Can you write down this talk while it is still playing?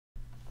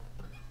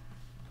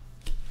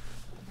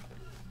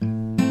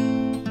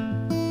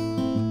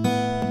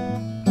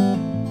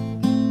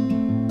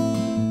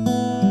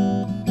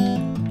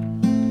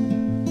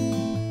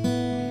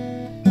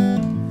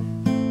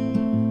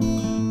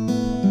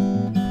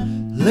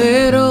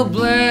Little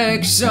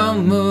black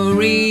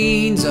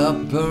submarines,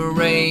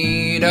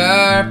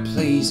 operator,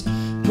 please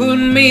put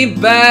me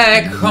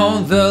back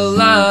on the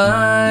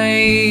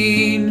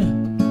line.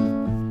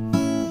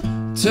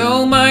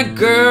 Told my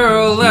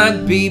girl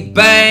I'd be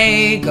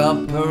back,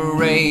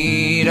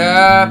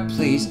 operator,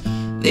 please.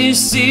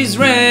 This is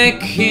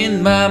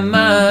wrecking my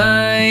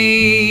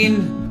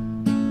mind.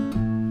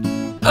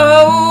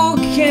 Oh,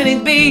 can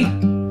it be?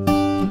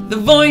 The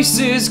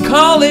voices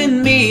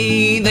calling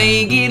me,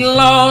 they get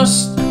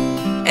lost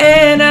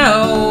and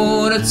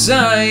out of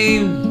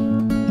time.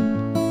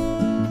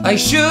 I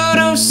should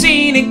have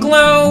seen it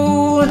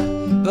glow,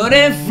 but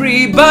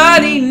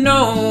everybody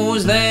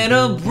knows that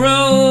a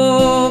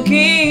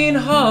broken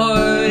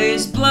heart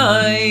is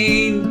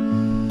blind.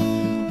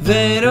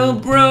 That a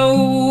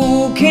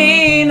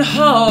broken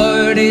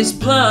heart is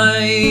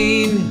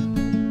blind.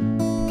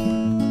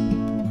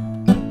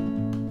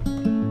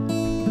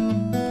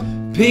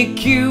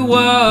 Pick you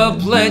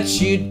up,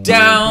 let you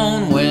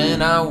down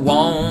when I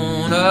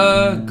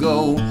wanna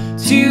go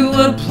to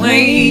a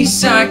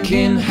place I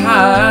can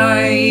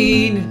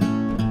hide.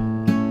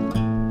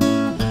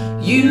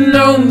 You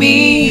know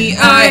me,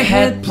 I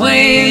had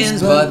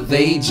plans, but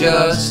they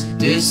just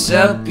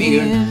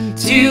disappeared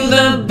to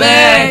the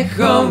back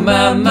of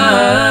my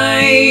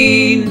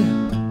mind.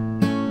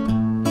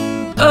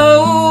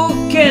 Oh,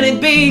 can it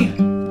be?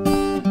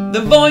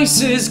 The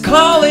voices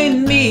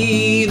calling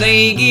me,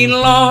 they get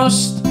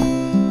lost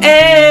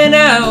and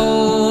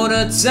out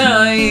of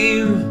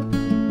time.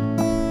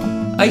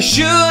 I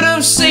should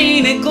have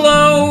seen it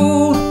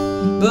glow,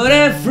 but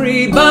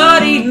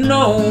everybody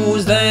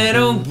knows that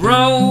a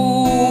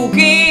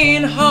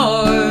broken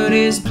heart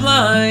is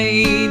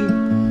blind.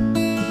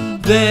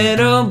 That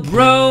a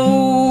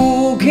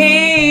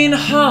broken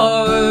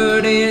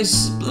heart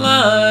is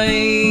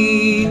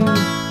blind.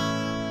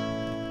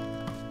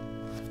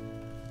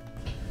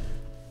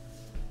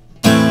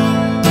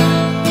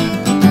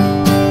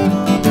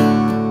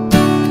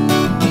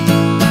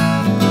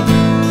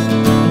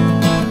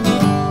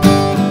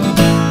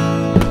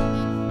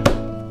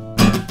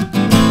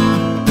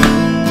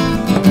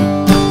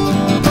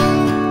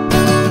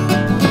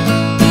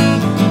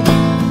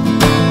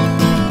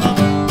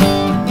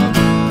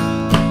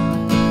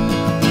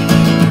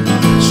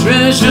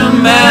 Treasure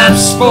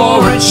maps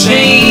for a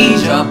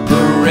change,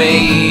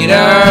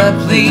 operator,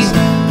 please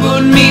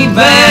put me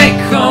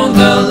back on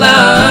the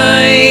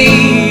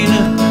line.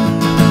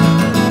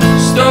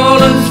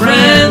 Stolen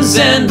friends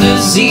and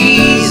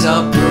disease,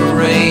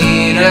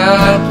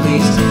 operator,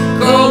 please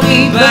call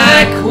me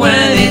back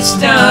when it's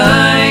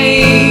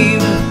time.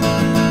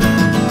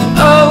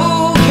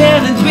 Oh,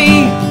 can it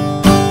be?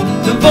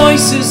 The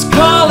voices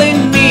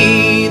calling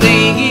me,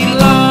 they get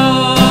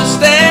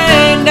lost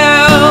and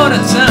out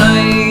of time.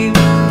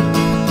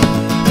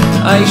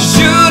 I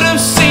should